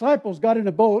 So the disciples got in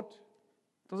a boat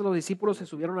entonces los discípulos se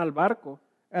subieron al barco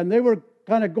and they were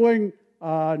kind of going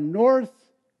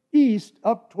northeast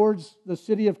up towards the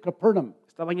city of Capernaum.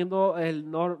 estaban yendo el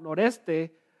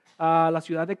noreste a la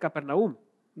ciudad de Capernaum.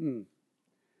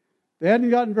 They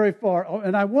hadn't gotten very far. Oh,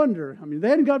 and I wonder, they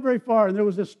hadn't got very far and there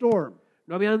was a storm.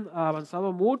 No habían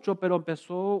avanzado mucho, pero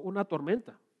empezó una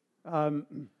tormenta.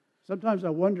 Sometimes I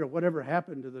wonder whatever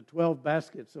happened to the 12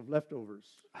 baskets of leftovers.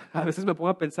 A veces me pongo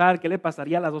a pensar qué le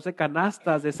pasaría a las 12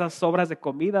 canastas de esas sobras de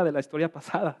comida de la historia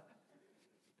pasada.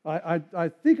 I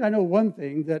think I know one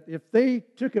thing, that if they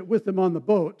took it with them on the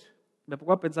boat, Me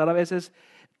pongo a pensar a veces,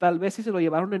 tal vez si se lo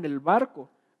llevaron en el barco,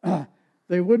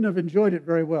 they wouldn't have enjoyed it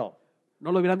very well.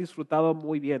 no lo hubieran disfrutado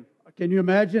muy bien. Can you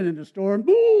imagine in a storm?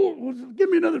 Oh, give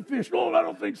me another fish. No, I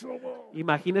don't think so.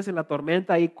 Imagínense la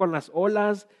tormenta ahí con las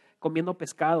olas comiendo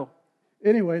pescado.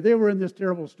 Anyway, they were in this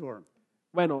terrible storm.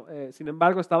 Bueno, sin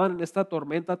embargo, estaban en esta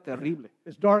tormenta terrible.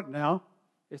 It's dark now,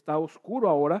 Está oscuro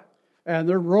ahora. and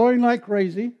they're rowing like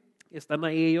crazy. Están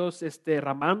ahí ellos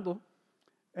remando.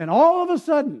 And all of a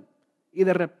sudden, Y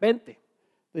de repente,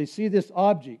 they see this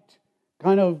object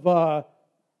kind of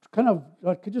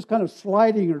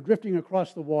sliding or drifting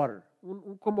across the water.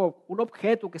 como un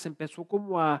objeto que se empezó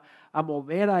como a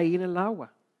mover ahí en el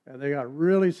agua. And they got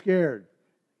really scared.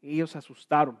 Y ellos se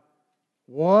asustaron.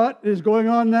 What is going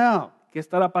on now? ¿Qué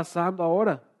estará pasando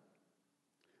ahora?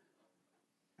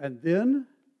 And then,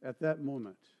 at that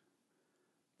moment,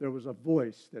 there was a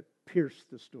voice that pierced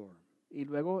the storm. Y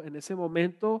luego, en ese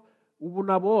momento, hubo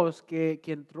una voz que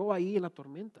entró ahí en la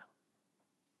tormenta.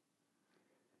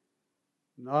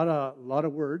 Not a lot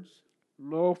of words.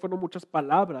 No fueron muchas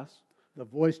palabras. The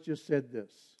voice just said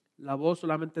this. La voz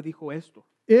solamente dijo esto.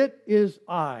 It is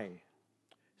I.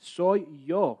 Soy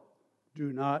yo.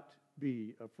 Do not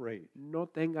be afraid. No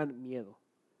tengan miedo.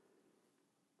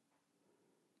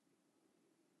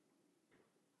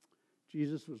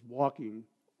 Jesus was walking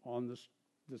on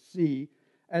the sea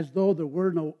as though there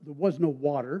was no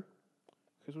water,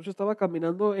 Jesús estaba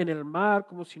caminando en el mar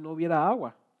como si no hubiera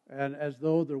agua and as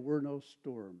though there were no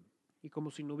storm. y como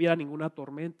si no hubiera ninguna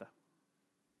tormenta.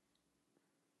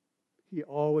 He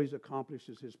always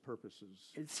accomplishes his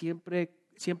purposes Él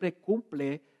siempre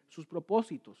cumple sus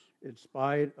propósitos, in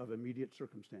spite of immediate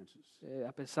circumstances.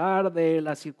 a pesar de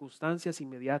las circunstancias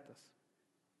inmediatas.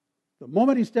 The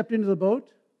moment he stepped into the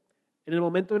boat, En el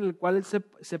momento en el cual él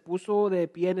se puso de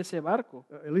pie en ese barco,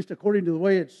 at least according to the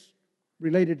way it's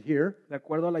related here, de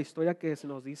acuerdo a la historia que se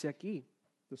nos dice aquí,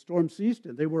 the storm ceased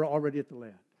and they were already at the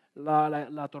land.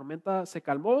 la tormenta se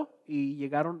calmó y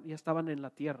ya estaban en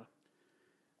la tierra.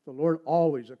 The Lord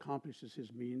always accomplishes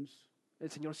his means.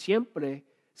 El Señor siempre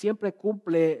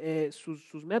cumple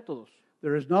sus métodos.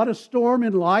 There is not a storm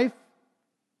in life,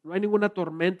 No hay ninguna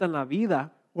tormenta en la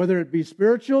vida, whether it be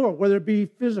spiritual or whether it be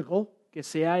physical, que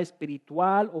sea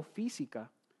espiritual o física,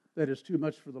 that is too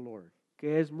much for the Lord.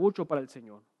 que es mucho para el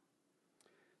Señor.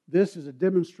 This is a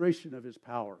demonstration of his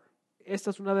power. Esta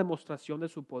es una demostración de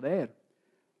su poder.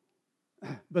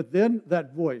 But then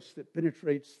that voice that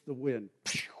penetrates the wind,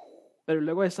 Pero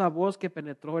luego esa voz que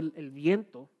penetró el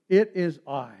viento, it is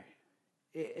I.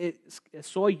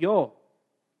 soy yo,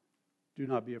 Do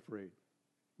not be afraid.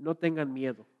 no tengan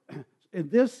miedo. In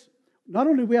this, not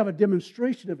only we have a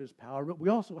demonstration of His power, but we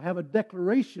also have a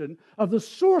declaration of the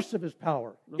source of His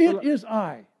power. It is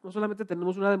I. No solamente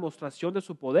tenemos una demostración de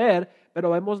su poder,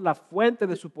 pero vemos la fuente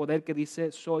de su poder que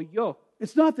dice, soy yo.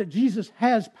 It's not that Jesus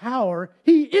has power.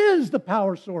 He is the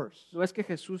power source. No es que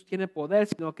Jesús tiene poder,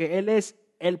 sino que Él es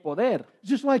el poder.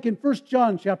 Just like in 1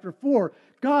 John chapter 4,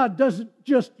 God doesn't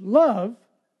just love.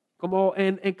 Como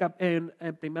en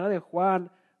primera de Juan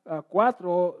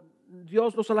 4,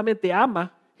 Dios no solamente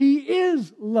ama, He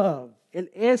is love. Él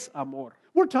es amor.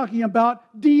 We're talking about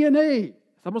DNA.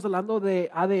 Estamos hablando de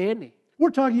ADN.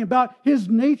 We're talking about His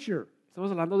nature.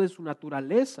 Estamos hablando de su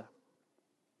naturaleza.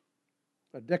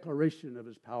 A declaration of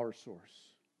His power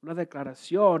source. Una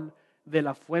declaración de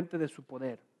la fuente de su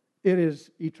poder. It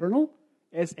is eternal.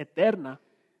 Es eterna.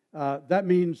 That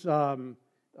means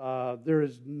there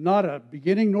is not a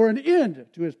beginning nor an end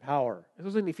to His power. Eso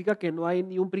significa que no hay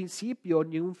ni un principio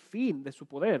ni un fin de su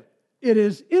poder. It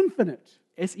is infinite.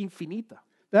 Es infinita.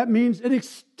 That means it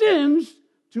extends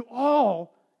to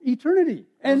all eternity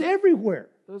and everywhere.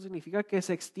 Eso significa que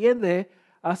se extiende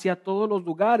hacia todos los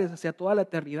lugares, hacia toda la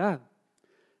eternidad.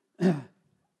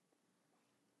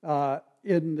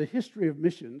 In the history of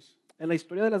missions, En la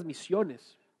historia de las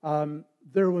misiones,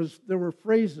 there were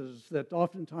phrases that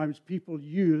oftentimes people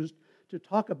used to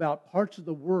talk about parts of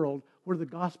the world where the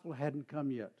gospel hadn't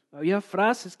come yet. había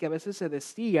frases que a veces se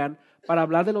decían para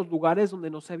hablar de los lugares donde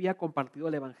no se había compartido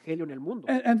el evangelio en el mundo.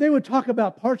 And they would talk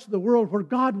about parts of the world where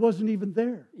God wasn't even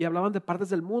there. Y hablaban de partes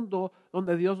del mundo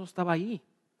donde Dios no estaba ahí,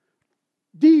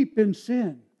 Deep in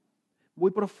sin.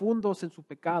 muy profundos en su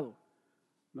pecado.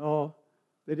 No,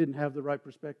 they didn't have the right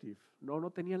perspective.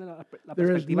 No tenían la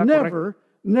There is perspectiva correcta.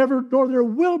 never, nor there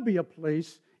will be a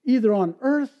place, either on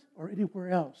earth or anywhere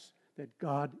else, that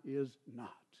God is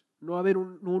not. No va a haber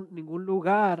ningún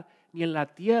lugar, ni en la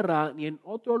tierra, ni en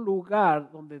otro lugar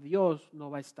donde Dios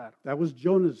no va a estar. That was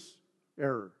Jonah's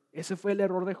error. Ese fue el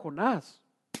error de Jonás.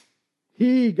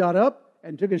 He got up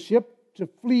and took a ship to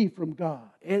flee from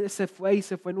God. Él se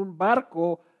fue en un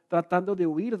barco tratando de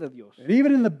huir de Dios. And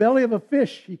even in the belly of a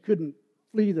fish, he couldn't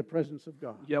flee the presence of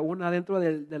God. Y aún adentro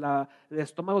del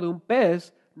estómago de un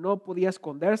pez no podía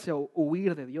esconderse o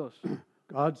huir de Dios.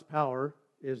 God's power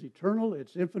is eternal,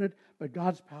 it's infinite, but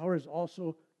God's power is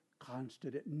also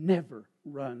constant. It never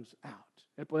runs out.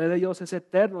 El poder de Dios es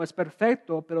eterno, es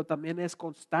perfecto, pero también es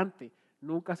constante.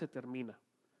 Nunca se termina.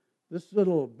 This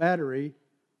little battery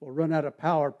will run out of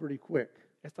power pretty quick.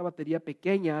 Esta batería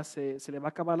pequeña se le va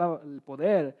a acabar el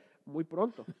poder muy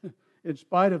pronto. In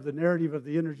spite of the narrative of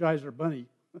the Energizer Bunny,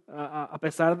 A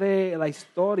pesar de la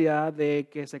historia de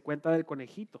que se cuenta del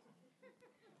conejito.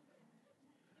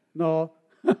 no.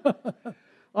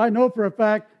 I know for a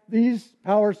fact these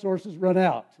power sources run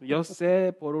out. Yo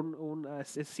sé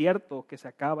es cierto que se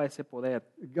acaba ese poder,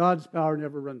 God's power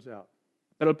never runs out.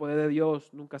 pero el poder de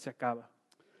Dios nunca se acaba.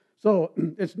 So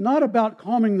it's not about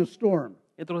calming the storm.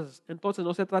 Entonces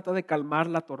no se trata de calmar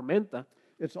la tormenta,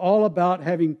 It's all about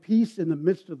having peace in the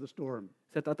midst of the storm.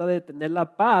 se trata de tener la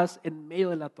paz en medio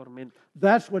de la tormenta.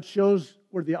 That's what shows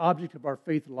where the object of our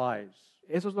faith lies.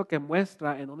 Eso es lo que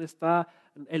muestra en dónde está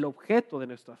el objeto de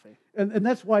nuestra fe. And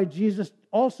that's why Jesus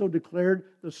also declared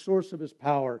the source of His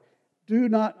power. Do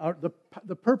not,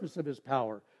 the purpose of His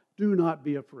power. Do not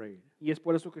be afraid. Y es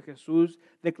por eso que Jesús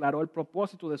declaró el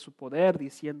propósito de su poder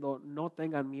diciendo, no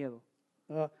tengan miedo.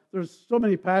 There's so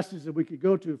many passages that we could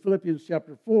go to, Philippians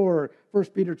chapter 4, 1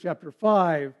 Peter chapter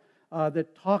 5,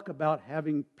 that talk about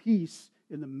having peace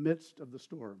in the midst of the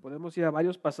storm. Podemos ir a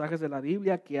varios pasajes de la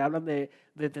Biblia que hablan de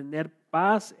tener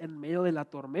paz en medio de la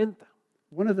tormenta.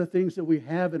 One of the things that we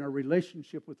have in our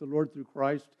relationship with the Lord through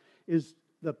Christ is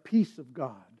the peace of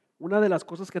God. Una de las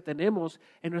cosas que tenemos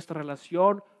en nuestra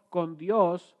relación con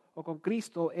Dios o con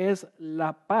Cristo es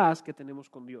la paz que tenemos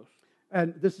con Dios.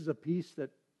 And this is a peace that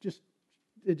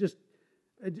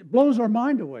it blows our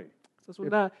mind away.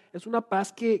 Es una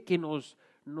paz que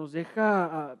nos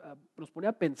deja, nos pone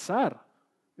a pensar.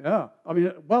 Yeah, I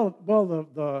mean,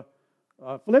 the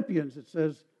Philippians, it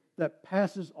says, that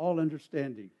passes all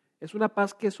understanding. Es una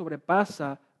paz que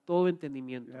sobrepasa todo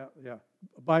entendimiento. Yeah,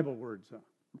 Bible words. Huh?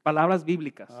 Palabras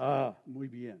bíblicas. Muy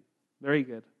bien. Very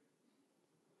good.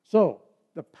 So,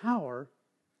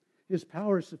 His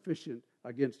power is sufficient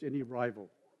against any rival.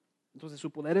 Entonces su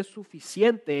poder es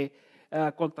suficiente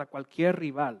contra cualquier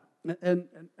rival.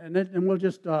 And we'll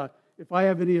just, if I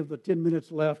have any of the 10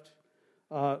 minutes left,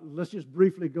 let's just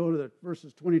briefly go to the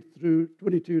verses 22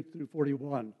 through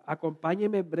 41.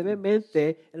 Acompáñeme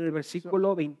brevemente en el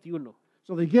versículo 21.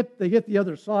 So they get the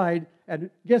other side, and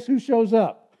guess who shows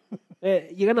up?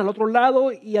 Llegan al otro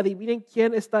lado y adivinen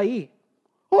quién está ahí.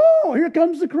 Oh, here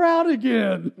comes the crowd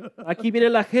again. Aquí viene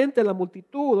la gente, la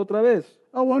multitud otra vez.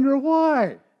 I wonder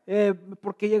why.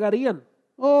 ¿Por qué llegarían?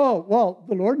 Oh, well,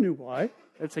 the Lord knew why.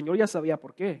 El Señor ya sabía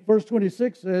por qué. Verse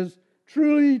 26 says,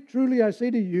 Truly, truly, I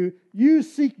say to you, you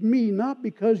seek me not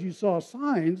because you saw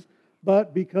signs,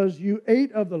 but because you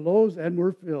ate of the loaves and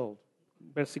were filled.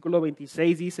 Versículo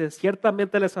 26 dice,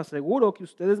 ciertamente les aseguro que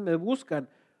ustedes me buscan,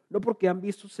 no porque han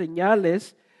visto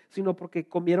señales, sino porque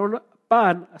comieron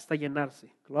pan hasta llenarse.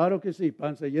 Claro que sí,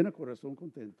 pan se llena, corazón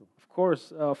contento. Of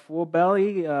course, full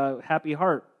belly, happy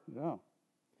heart. Yeah.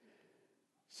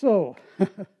 So,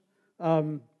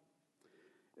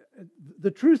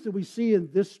 the truth that we see in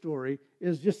this story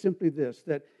is just simply this,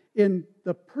 that in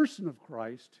the person of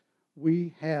Christ,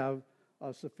 we have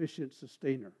a sufficient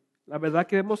sustainer. La verdad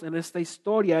que vemos en esta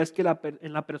historia es que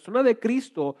en la persona de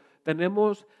Cristo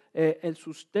tenemos el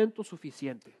sustento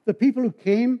suficiente. The people who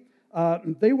came,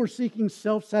 they were seeking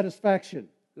self-satisfaction.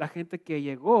 La gente que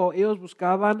llegó, ellos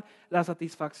buscaban la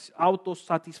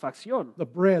autosatisfacción, The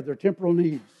bread, their temporal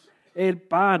needs. el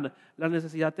pan, la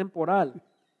necesidad temporal.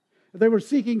 They were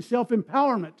seeking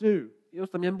self-empowerment too. Ellos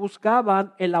también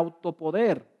buscaban el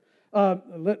autopoder.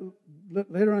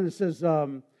 Later on it says,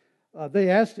 they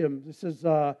asked him, it says,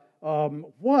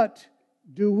 what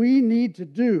do we need to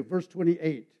do? Verse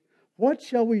 28. What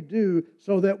shall we do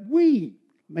so that we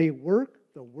may work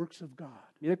the works of God?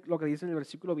 Mire lo que dice en el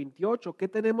versículo 28. ¿Qué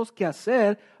tenemos que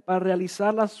hacer para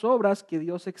realizar las obras que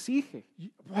Dios exige?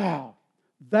 Wow,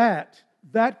 that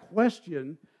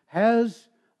question has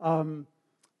an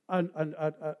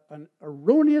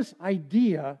erroneous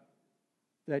idea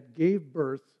that gave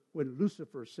birth when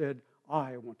Lucifer said,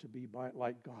 I want to be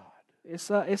like God.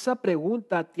 Esa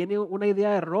pregunta tiene una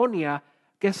idea errónea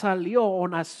que salió o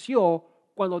nació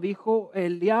cuando dijo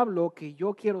el diablo que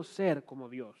yo quiero ser como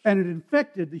Dios. And it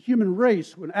infected the human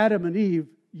race when Adam and Eve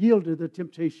yielded the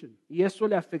temptation. Y eso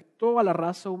le afectó a la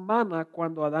raza humana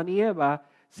cuando Adán y Eva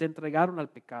se entregaron al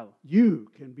pecado. You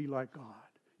can be like God.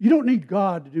 You don't need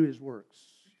God to do His works.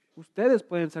 Ustedes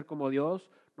pueden ser como Dios,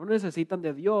 no necesitan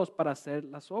de Dios para hacer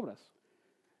las obras.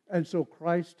 And so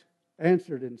Christ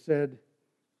answered and said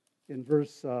in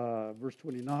verse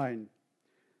 29,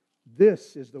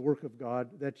 this is the work of God,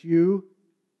 that you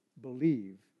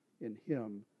believe in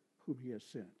Him whom He has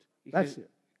sent. That's it.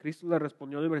 Cristo le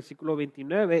respondió en el versículo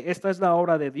 29, esta es la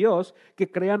obra de Dios, que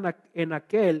crean en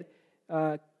aquel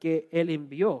que Él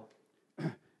envió.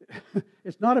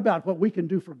 It's not about what we can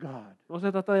do for God. No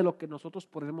se trata de lo que nosotros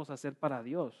podemos hacer para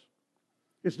Dios.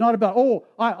 It's not about,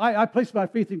 I place my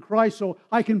faith in Christ so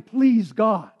I can please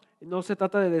God. No se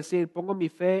trata de decir, pongo mi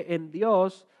fe en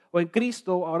Dios o en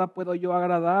Cristo, ahora puedo yo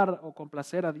agradar o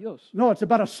complacer a Dios. No, it's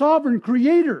about a sovereign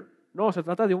creator No, se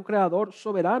trata de un creador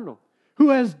soberano who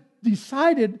has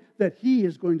decided that He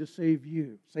is going to save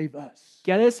you, save us.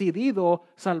 que ha decidido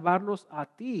salvarnos a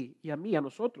ti y a mí, a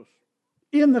nosotros,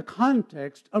 In the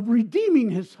context of redeeming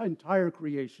His entire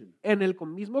creation. en el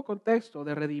mismo contexto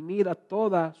de redimir a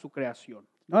toda su creación.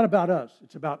 Not about us.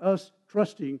 It's about us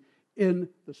trusting in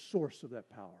the source of that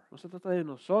power. No se trata de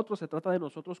nosotros, se trata de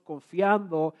nosotros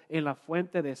confiando en la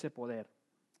fuente de ese poder.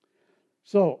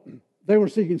 So they were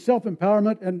seeking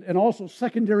self-empowerment and also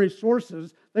secondary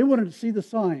sources. They wanted to see the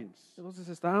signs. Entonces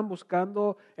estaban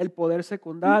buscando el poder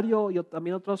secundario y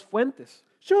también otras fuentes.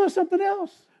 Show us something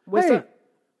else. Muestra-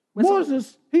 Hey, muestra-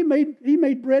 Moses, he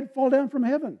made bread fall down from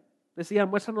heaven. Decían,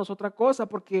 muéstranos otra cosa,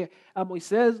 porque a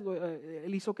Moisés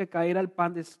él hizo que caera el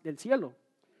pan del cielo.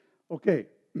 Okay,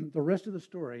 the rest of the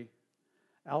story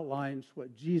outlines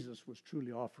what Jesus was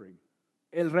truly offering.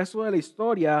 El resto de la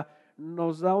historia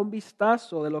nos da un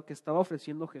vistazo de lo que estaba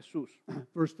ofreciendo Jesús.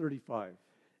 Verse 35.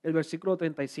 El versículo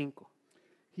 35.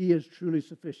 He is truly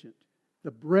sufficient.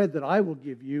 The bread that I will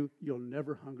give you, you'll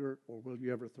never hunger or will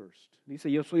you ever thirst. Dice,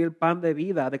 yo soy el pan de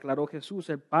vida, declaró Jesús.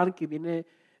 El pan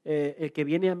el que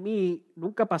viene a mí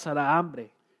nunca pasará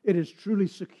hambre. It is truly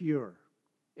secure.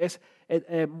 Es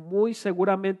muy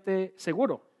seguramente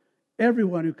seguro.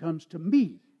 Everyone who comes to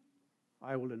me,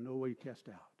 I will in no way cast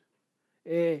out.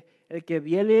 El que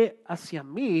viene hacia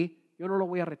mí, yo no lo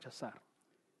voy a rechazar.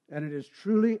 And it is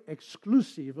truly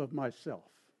exclusive of myself.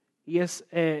 Y es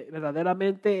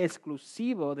verdaderamente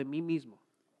exclusivo de mí mismo.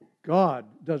 God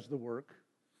does the work,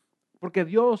 Porque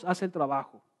Dios hace el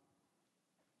trabajo.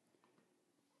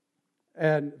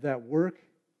 and that work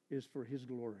is for His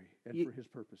glory and Y- for His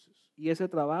purposes. Y ese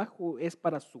trabajo es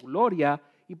para su gloria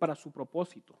y para su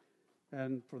propósito.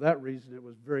 And for that reason, it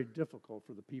was very difficult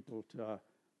for the people to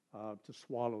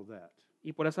swallow that.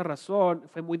 Y por esa razón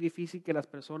fue muy difícil que las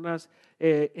personas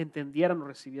entendieran o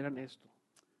recibieran esto.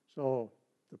 So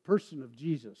the person of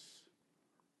Jesus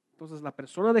Entonces la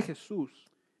persona de Jesús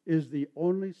is the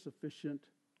only sufficient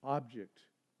object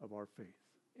of our faith.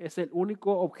 Es el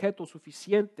único objeto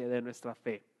suficiente de nuestra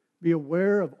fe. Be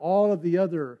aware of all of the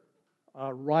other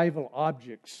rival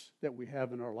objects that we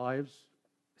have in our lives.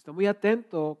 Esté muy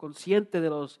atento, consciente de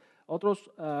los otros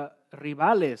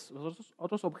rivales, los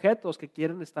otros objetos que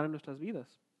quieren estar en nuestras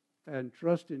vidas. And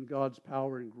trust in God's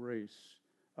power and grace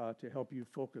to help you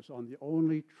focus on the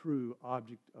only true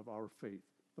object of our faith,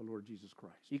 the Lord Jesus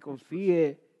Christ. Y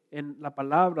confíe en la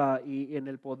palabra y en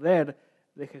el poder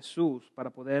de Jesús para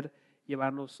poder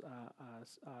llevarnos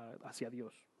hacia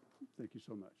Dios. Thank you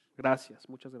so much. Gracias,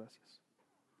 muchas gracias.